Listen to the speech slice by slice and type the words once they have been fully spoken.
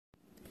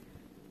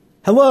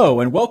Hello,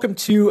 and welcome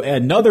to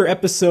another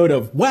episode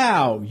of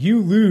Wow,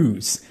 You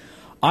Lose.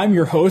 I'm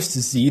your host,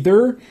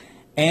 Zeether,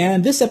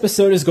 and this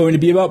episode is going to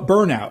be about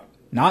burnout.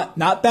 Not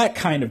that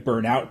kind of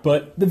burnout,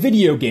 but the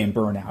video game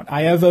burnout.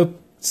 I have a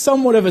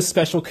somewhat of a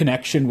special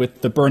connection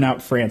with the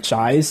Burnout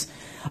franchise.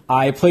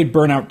 I played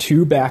Burnout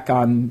 2 back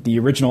on the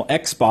original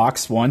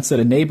Xbox once at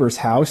a neighbor's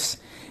house,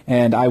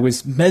 and I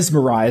was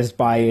mesmerized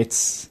by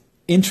its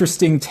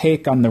interesting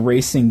take on the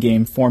racing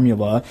game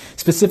formula,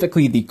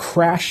 specifically the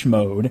crash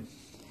mode.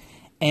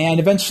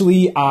 And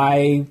eventually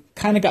I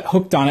kind of got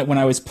hooked on it when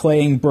I was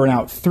playing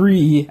Burnout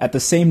 3 at the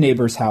same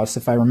neighbor's house,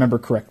 if I remember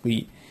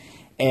correctly.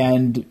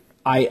 And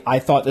I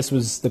thought this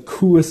was the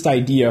coolest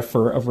idea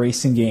for a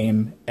racing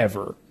game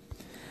ever.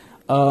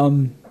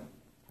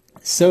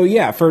 So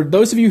yeah, for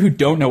those of you who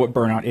don't know what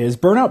Burnout is,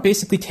 Burnout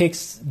basically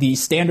takes the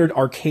standard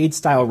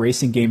arcade-style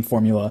racing game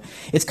formula.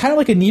 It's kind of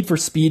like a Need for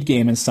Speed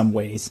game in some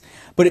ways,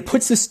 but it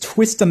puts this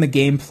twist on the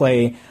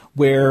gameplay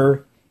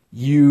where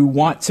you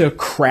want to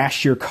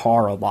crash your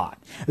car a lot.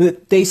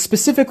 They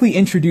specifically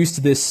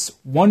introduced this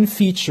one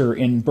feature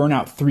in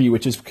Burnout 3,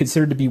 which is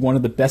considered to be one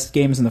of the best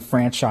games in the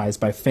franchise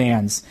by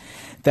fans,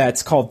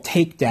 that's called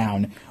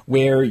Takedown,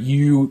 where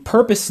you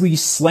purposely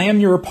slam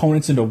your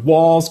opponents into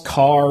walls,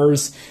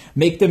 cars,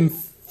 make them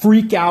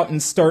freak out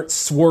and start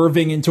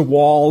swerving into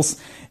walls,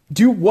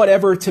 do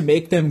whatever to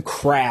make them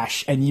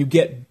crash, and you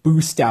get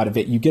boost out of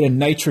it. You get a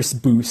nitrous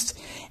boost.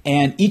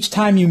 And each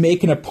time you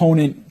make an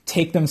opponent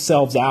take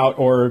themselves out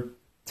or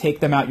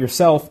take them out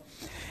yourself,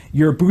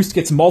 your boost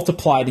gets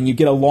multiplied and you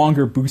get a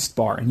longer boost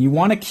bar. And you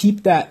want to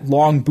keep that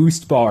long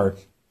boost bar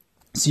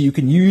so you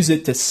can use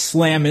it to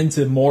slam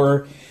into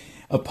more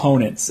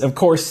opponents. Of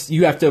course,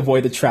 you have to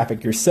avoid the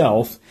traffic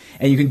yourself,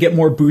 and you can get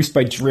more boost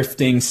by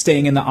drifting,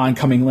 staying in the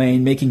oncoming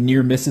lane, making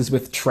near misses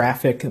with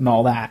traffic and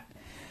all that.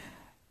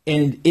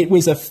 And it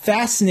was a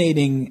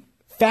fascinating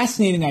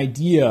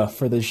idea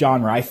for the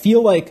genre. I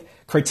feel like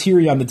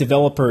Criterion, the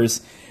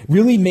developers,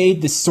 really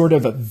made this sort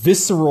of a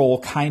visceral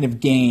kind of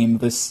game,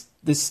 this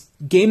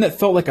game that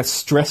felt like a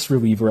stress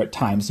reliever at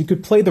times. You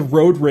could play the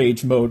road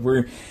rage mode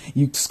where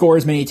you score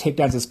as many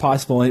takedowns as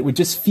possible, and it would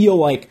just feel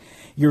like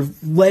you're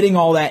letting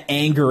all that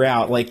anger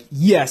out. Like,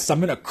 yes, I'm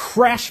going to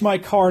crash my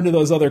car into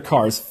those other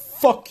cars.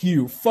 Fuck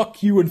you,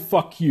 and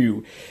fuck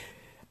you.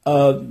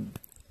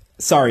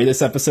 Sorry,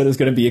 this episode is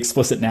going to be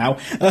explicit now.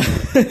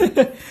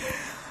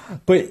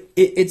 But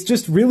it's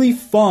just really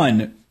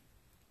fun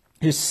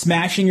just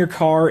smashing your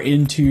car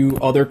into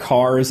other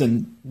cars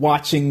and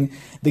watching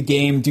the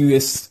game do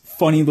this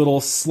funny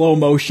little slow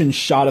motion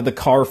shot of the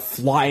car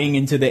flying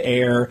into the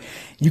air.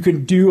 You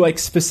can do like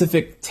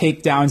specific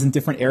takedowns in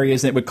different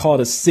areas, and it would call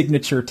it a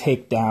signature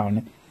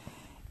takedown.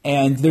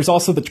 And there's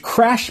also the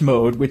crash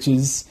mode, which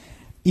is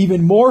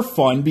even more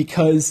fun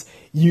because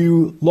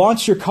you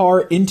launch your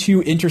car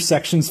into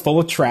intersections full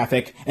of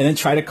traffic and then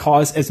try to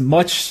cause as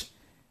much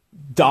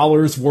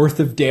dollars worth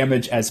of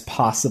damage as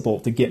possible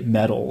to get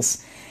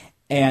medals.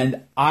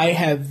 And I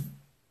have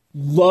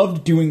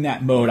loved doing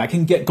that mode. I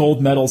can get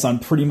gold medals on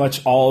pretty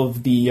much all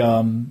of the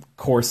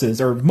courses,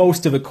 or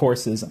most of the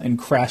courses in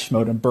Crash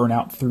Mode and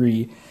Burnout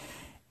 3.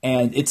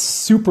 And it's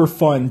super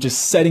fun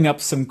just setting up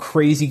some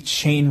crazy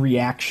chain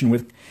reaction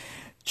with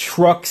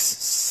trucks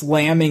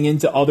slamming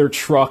into other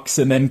trucks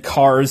and then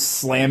cars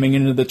slamming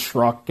into the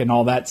truck and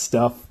all that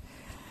stuff.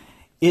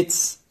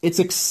 It's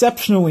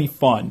exceptionally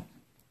fun.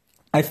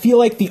 I feel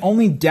like the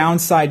only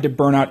downside to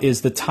Burnout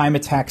is the time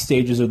attack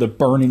stages or the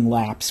burning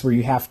laps where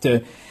you have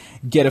to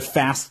get a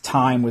fast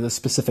time with a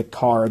specific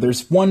car.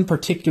 There's one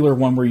particular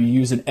one where you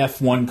use an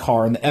F1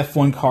 car, and the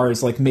F1 car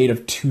is like made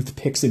of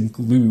toothpicks and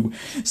glue,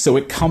 so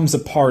it comes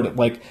apart at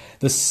like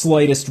the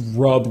slightest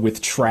rub with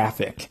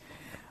traffic.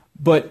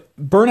 But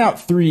Burnout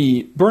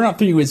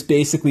 3 was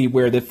basically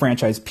where the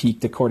franchise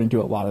peaked, according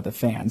to a lot of the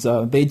fans.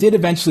 They did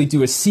eventually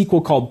do a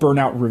sequel called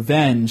Burnout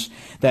Revenge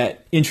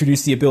that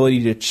introduced the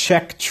ability to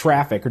check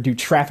traffic or do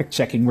traffic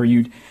checking, where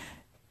you'd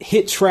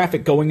hit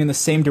traffic going in the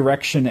same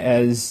direction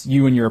as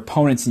you and your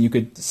opponents, and you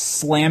could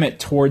slam it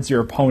towards your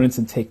opponents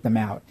and take them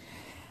out.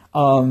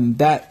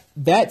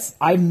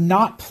 I've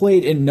not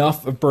played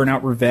enough of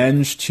Burnout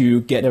Revenge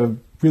to get a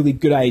really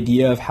good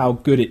idea of how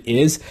good it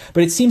is,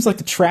 but it seems like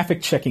the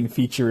traffic checking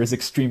feature is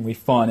extremely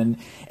fun and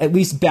at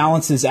least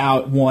balances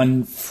out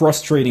one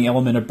frustrating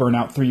element of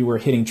Burnout 3 where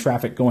hitting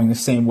traffic going the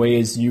same way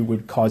as you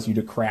would cause you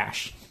to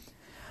crash.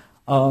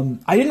 I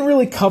didn't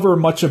really cover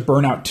much of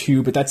Burnout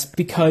 2, but that's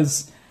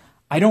because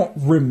I don't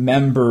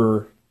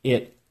remember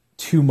it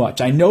too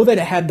much. I know that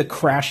it had the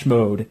crash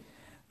mode,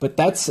 but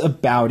that's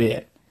about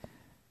it.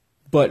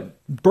 But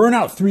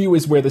Burnout 3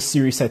 was where the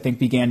series, I think,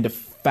 began to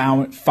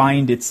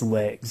find its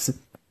legs.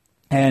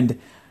 And,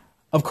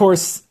 of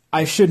course,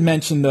 I should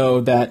mention, though,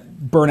 that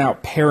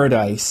Burnout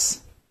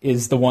Paradise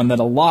is the one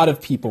that a lot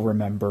of people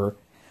remember.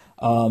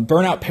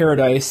 Burnout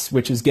Paradise,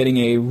 which is getting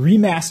a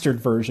remastered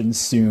version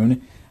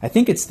soon. I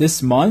think it's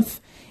this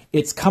month.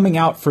 It's coming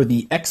out for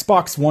the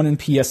Xbox One and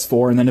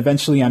PS4, and then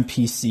eventually on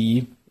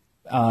PC.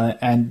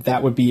 And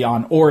that would be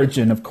on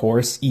Origin, of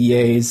course,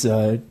 EA's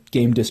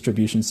game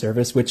distribution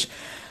service, which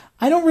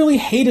I don't really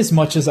hate as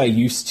much as I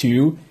used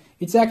to.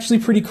 It's actually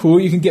pretty cool.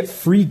 You can get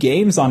free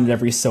games on it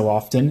every so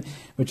often,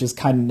 which is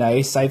kind of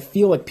nice. I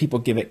feel like people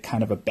give it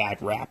kind of a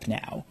bad rap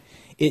now.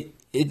 It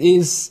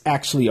is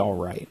actually all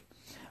right.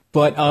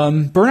 But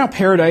Burnout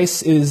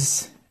Paradise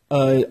is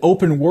an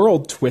open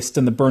world twist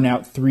on the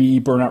Burnout 3,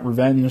 Burnout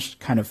Revenge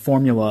kind of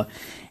formula.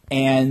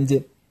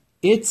 And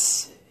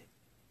it's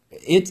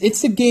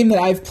a game that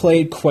I've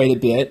played quite a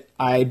bit.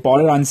 I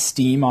bought it on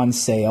Steam on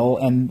sale,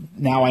 and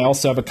now I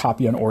also have a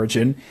copy on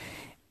Origin.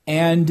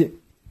 And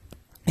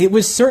it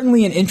was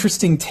certainly an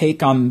interesting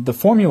take on the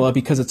formula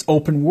because it's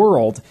open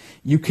world.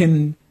 You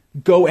can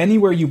go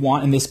anywhere you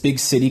want in this big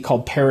city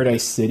called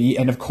Paradise City,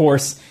 and of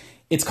course,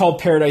 it's called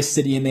Paradise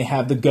City, and they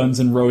have the Guns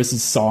N'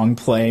 Roses song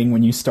playing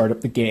when you start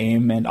up the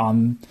game and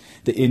on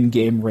the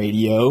in-game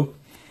radio.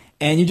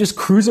 And you just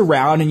cruise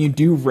around and you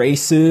do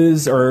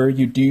races or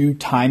you do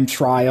time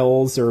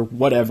trials or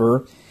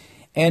whatever.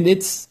 And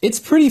it's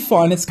pretty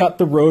fun. It's got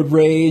the road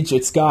rage.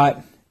 It's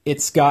got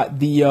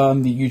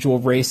the usual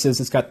races.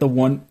 It's got the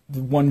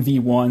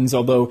 1v1s,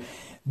 although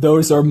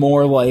those are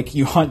more like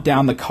you hunt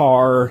down the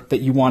car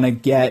that you want to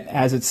get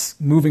as it's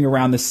moving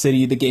around the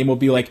city. The game will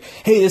be like,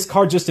 hey, this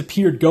car just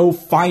appeared. Go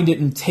find it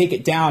and take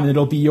it down and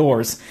it'll be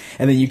yours.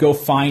 And then you go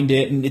find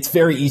it, and it's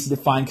very easy to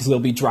find because they'll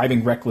be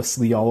driving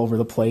recklessly all over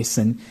the place,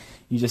 and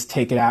you just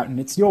take it out and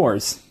it's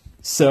yours.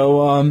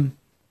 So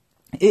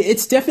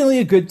it's definitely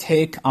a good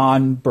take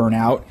on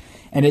Burnout,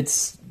 and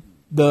it's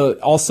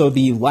also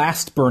the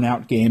last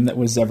Burnout game that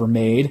was ever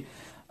made.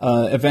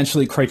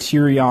 Eventually,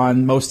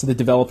 Criterion, most of the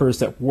developers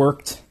that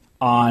worked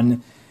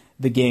on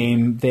the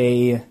game,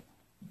 they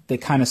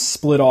kind of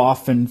split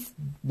off and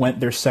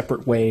went their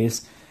separate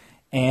ways.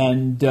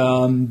 And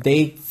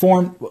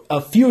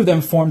a few of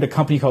them formed a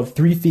company called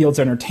Three Fields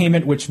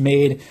Entertainment, which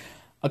made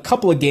a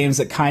couple of games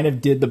that kind of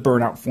did the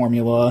Burnout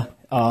formula.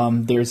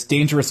 There's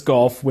Dangerous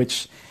Golf,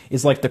 which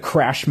is like the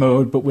Crash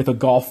mode, but with a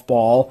golf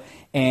ball,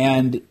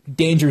 and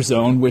Danger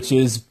Zone, which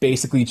is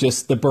basically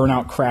just the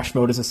Burnout Crash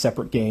mode as a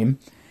separate game.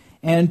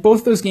 And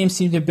both those games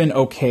seem to have been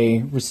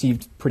okay,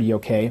 received pretty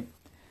okay.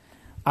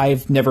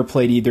 I've never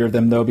played either of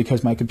them, though,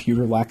 because my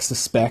computer lacks the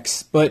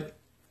specs. But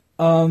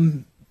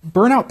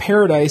Burnout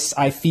Paradise,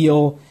 I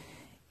feel,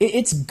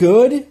 it's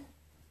good,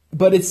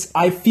 but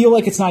I feel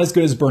like it's not as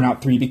good as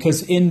Burnout 3,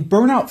 because in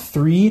Burnout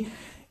 3,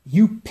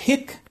 you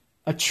pick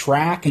a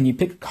track and you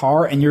pick a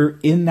car and you're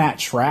in that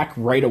track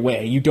right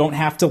away. You don't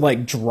have to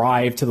like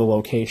drive to the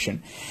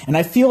location. And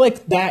I feel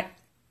like that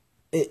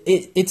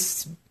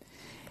it's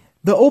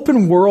the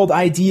open world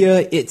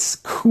idea. It's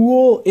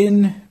cool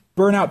in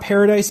Burnout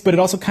Paradise, but it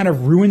also kind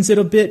of ruins it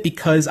a bit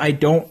because I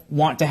don't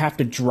want to have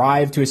to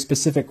drive to a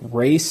specific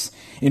race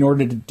in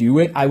order to do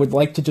it. I would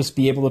like to just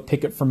be able to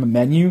pick it from a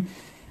menu.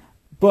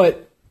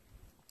 But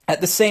at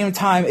the same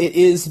time, it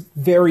is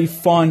very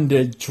fun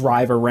to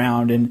drive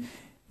around and,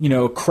 you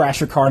know,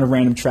 crash your car into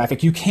random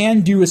traffic. You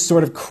can do a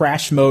sort of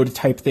crash mode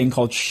type thing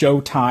called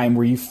Showtime,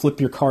 where you flip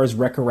your car's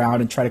wreck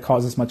around and try to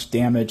cause as much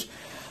damage,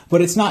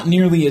 but it's not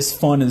nearly as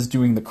fun as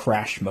doing the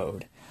crash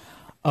mode.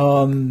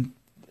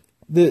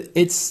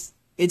 It's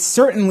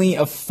certainly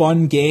a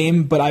fun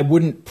game, but I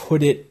wouldn't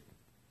put it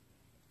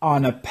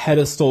on a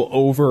pedestal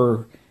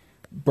over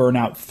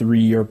Burnout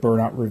 3 or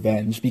Burnout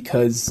Revenge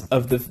because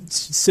of the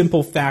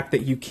simple fact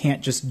that you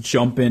can't just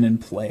jump in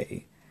and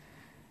play.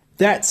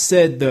 That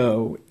said,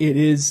 though, it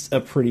is a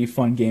pretty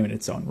fun game in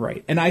its own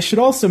right. And I should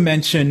also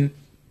mention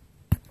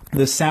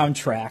the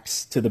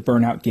soundtracks to the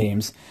Burnout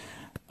games.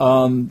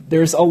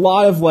 There's a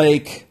lot of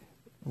like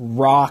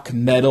rock,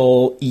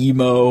 metal,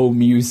 emo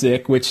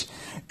music, which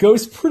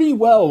goes pretty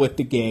well with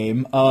the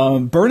game.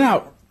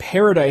 Burnout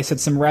Paradise had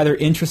some rather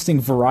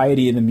interesting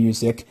variety in the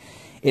music.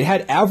 It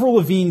had Avril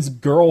Lavigne's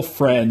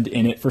Girlfriend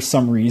in it for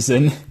some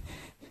reason.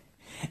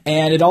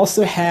 And it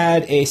also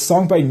had a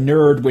song by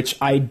Nerd, which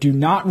I do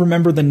not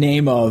remember the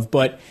name of,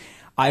 but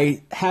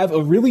I have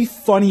a really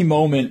funny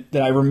moment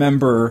that I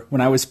remember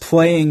when I was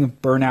playing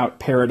Burnout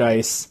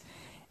Paradise,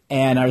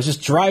 and I was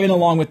just driving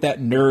along with that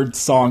Nerd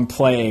song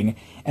playing,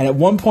 and at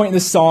one point in the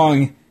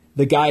song,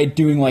 the guy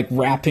doing like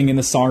rapping in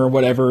the song or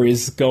whatever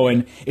is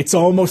going, "It's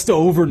almost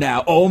over now,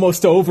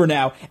 almost over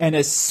now." And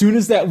as soon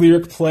as that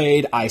lyric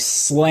played, I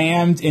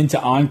slammed into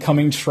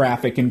oncoming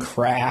traffic and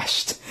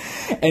crashed.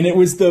 And it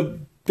was the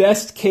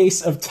best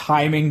case of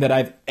timing that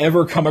I've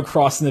ever come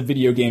across in a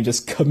video game,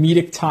 just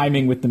comedic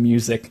timing with the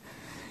music.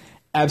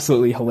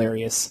 Absolutely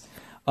hilarious.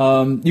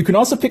 You can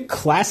also pick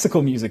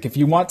classical music. If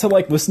you want to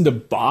like listen to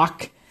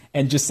Bach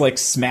and just like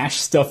smash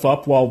stuff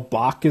up while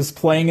Bach is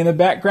playing in the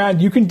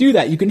background, you can do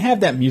that. You can have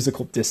that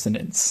musical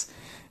dissonance.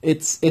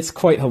 It's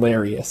quite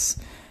hilarious.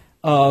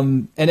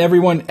 And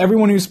everyone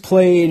who's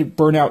played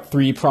Burnout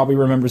 3 probably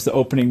remembers the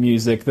opening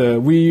music, the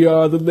 "We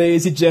Are the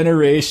Lazy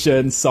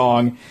Generation"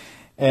 song,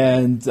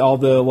 and all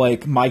the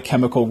like My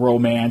Chemical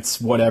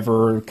Romance,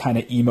 whatever kind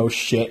of emo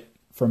shit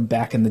from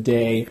back in the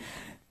day.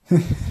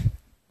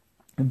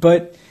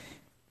 But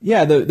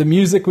yeah, the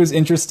music was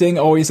interesting,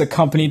 always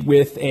accompanied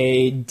with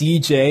a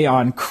DJ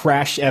on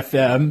Crash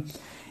FM.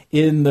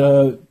 In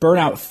the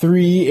Burnout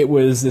 3, it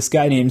was this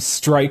guy named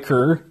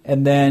Stryker,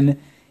 and then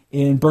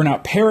in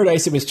Burnout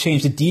Paradise, it was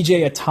changed to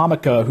DJ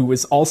Atomica, who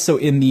was also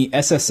in the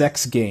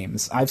SSX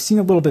games. I've seen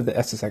a little bit of the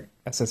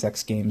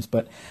SSX games,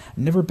 but I've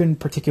never been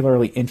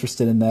particularly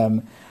interested in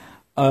them.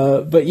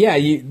 But yeah,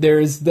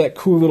 there's that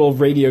cool little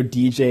radio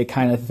DJ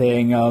kind of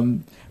thing.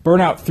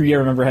 Burnout 3, I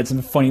remember, had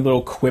some funny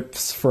little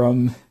quips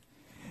from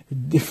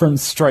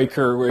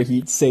Stryker, where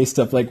he'd say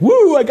stuff like,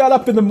 "Woo, I got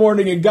up in the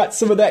morning and got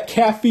some of that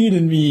caffeine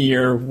in me,"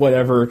 or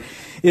whatever.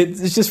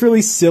 It's just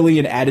really silly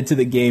and added to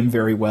the game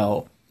very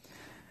well.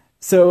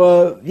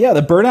 So, yeah,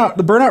 the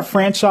Burnout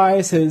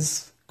franchise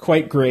is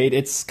quite great.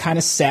 It's kind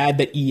of sad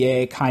that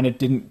EA kind of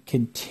didn't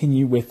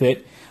continue with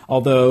it,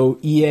 although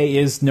EA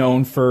is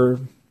known for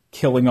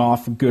killing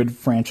off good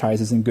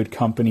franchises and good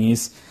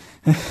companies,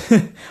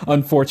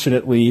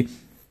 unfortunately.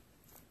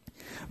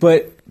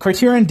 But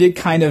Criterion did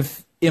kind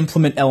of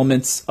implement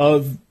elements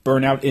of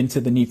Burnout into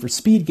the Need for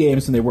Speed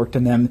games when they worked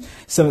on them.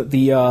 So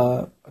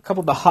a couple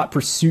of the Hot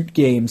Pursuit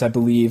games, I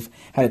believe,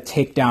 had a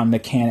takedown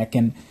mechanic,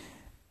 and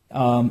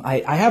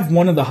I have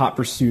one of the Hot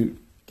Pursuit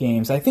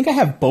games. I think I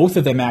have both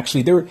of them,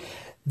 actually.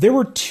 There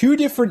were two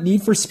different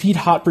Need for Speed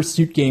Hot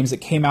Pursuit games that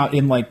came out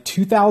in like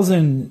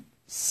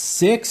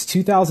 2006,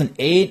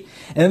 2008,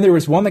 and then there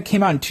was one that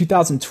came out in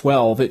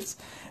 2012. It's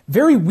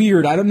very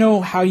weird. I don't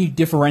know how you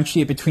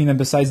differentiate between them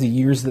besides the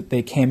years that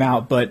they came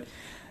out, but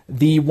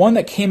the one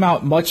that came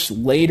out much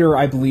later,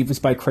 I believe, was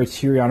by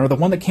Criterion, or the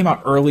one that came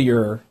out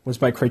earlier was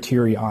by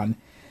Criterion.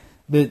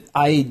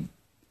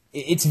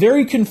 It's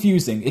very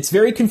confusing. It's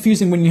very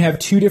confusing when you have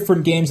two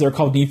different games that are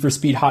called Need for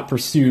Speed Hot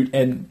Pursuit,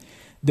 and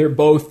they're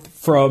both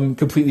from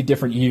completely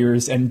different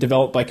years and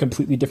developed by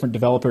completely different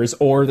developers,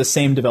 or the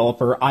same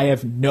developer. I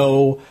have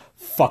no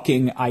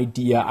fucking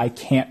idea. I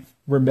can't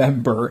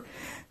remember.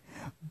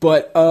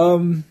 But,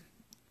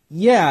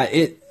 yeah,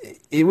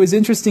 it was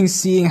interesting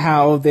seeing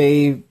how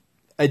they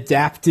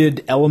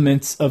adapted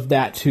elements of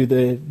that to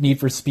the Need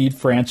for Speed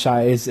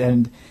franchise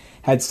and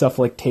had stuff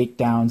like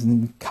takedowns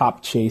and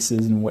cop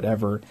chases and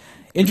whatever.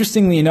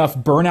 Interestingly enough,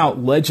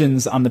 Burnout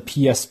Legends on the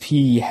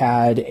PSP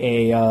had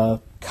a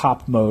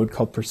cop mode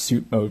called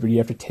Pursuit Mode, where you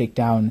have to take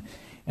down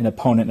an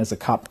opponent as a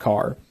cop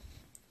car.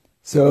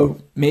 So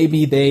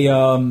maybe they...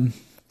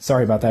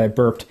 sorry about that, I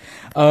burped.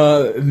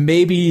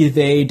 Maybe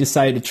they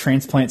decided to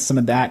transplant some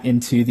of that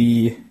into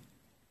the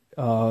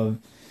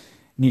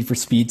Need for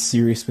Speed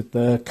series with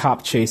the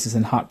cop chases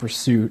and Hot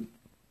Pursuit.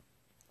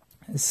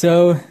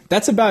 So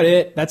that's about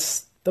it.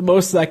 That's the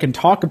most that I can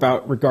talk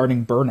about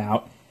regarding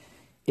Burnout.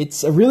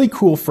 It's a really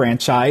cool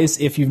franchise.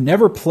 If you've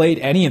never played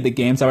any of the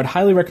games, I would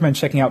highly recommend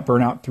checking out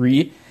Burnout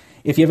 3.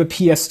 If you have a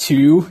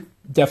PS2,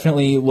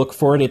 definitely look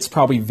for it. It's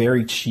probably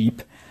very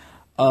cheap.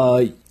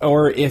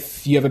 Or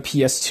if you have a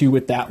PS2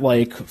 with that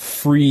like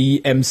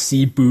free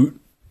MC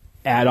boot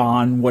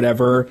add-on,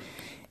 whatever,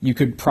 you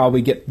could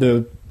probably get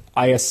the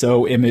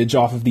ISO image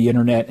off of the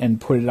internet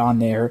and put it on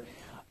there.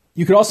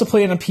 You could also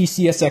play it on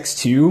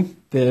PCSX2,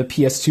 the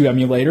PS2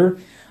 emulator.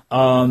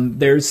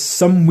 There's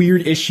some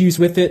weird issues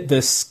with it.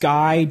 The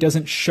sky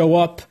doesn't show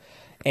up,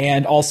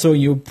 and also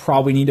you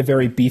probably need a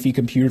very beefy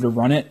computer to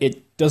run it.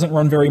 It doesn't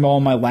run very well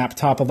on my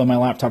laptop, although my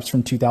laptop's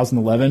from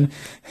 2011.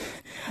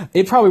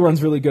 It probably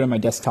runs really good on my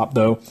desktop,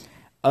 though.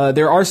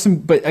 There are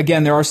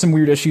some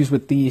weird issues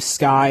with the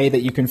sky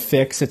that you can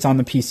fix. It's on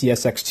the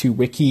PCSX2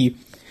 wiki.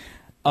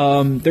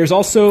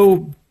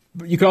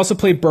 You could also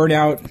play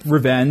Burnout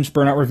Revenge.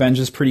 Burnout Revenge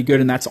is pretty good,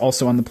 and that's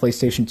also on the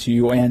PlayStation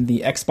 2 and the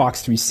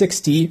Xbox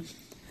 360.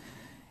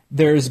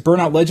 There's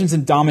Burnout Legends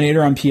and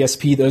Dominator on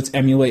PSP. Those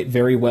emulate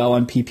very well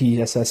on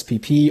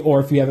PPSSPP,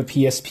 or if you have a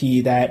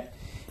PSP that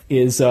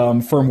is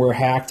firmware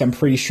hacked, I'm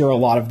pretty sure a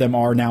lot of them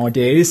are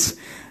nowadays.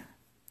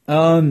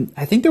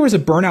 I think there was a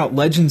Burnout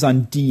Legends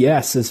on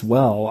DS as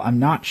well. I'm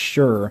not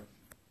sure.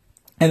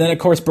 And then, of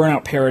course,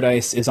 Burnout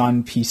Paradise is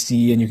on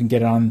PC, and you can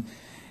get it on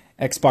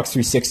Xbox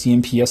 360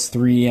 and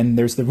PS3, and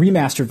there's the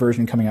remastered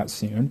version coming out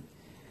soon.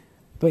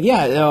 But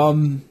yeah,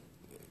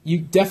 you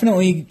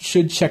definitely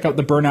should check out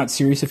the Burnout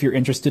series if you're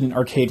interested in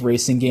arcade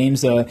racing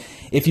games.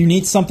 If you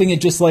need something to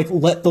just like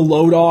let the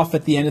load off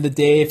at the end of the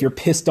day, if you're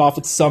pissed off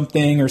at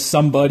something or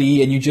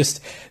somebody and you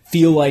just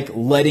feel like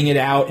letting it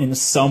out in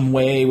some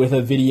way with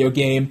a video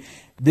game,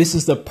 this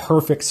is the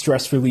perfect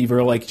stress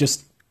reliever. Like,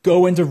 just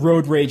go into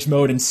road rage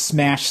mode and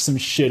smash some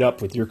shit up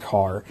with your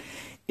car.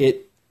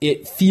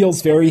 It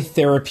feels very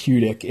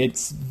therapeutic.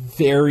 It's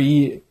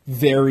very,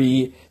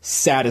 very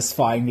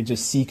satisfying to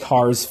just see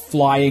cars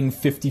flying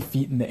 50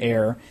 feet in the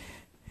air.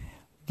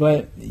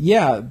 But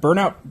yeah,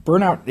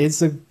 Burnout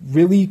is a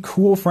really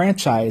cool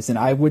franchise, and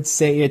I would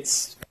say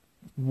it's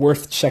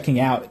worth checking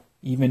out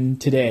even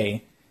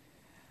today.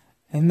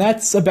 And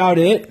that's about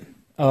it.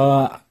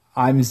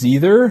 I'm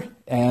Zeether,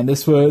 and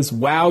this was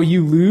Wow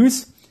You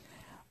Lose.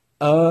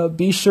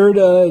 Be sure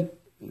to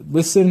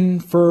listen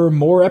for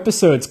more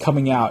episodes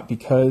coming out,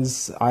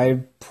 because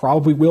I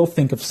probably will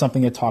think of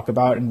something to talk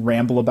about and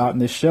ramble about in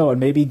this show, and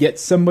maybe get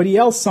somebody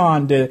else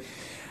on to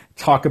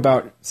talk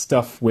about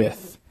stuff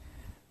with.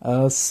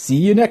 See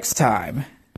you next time.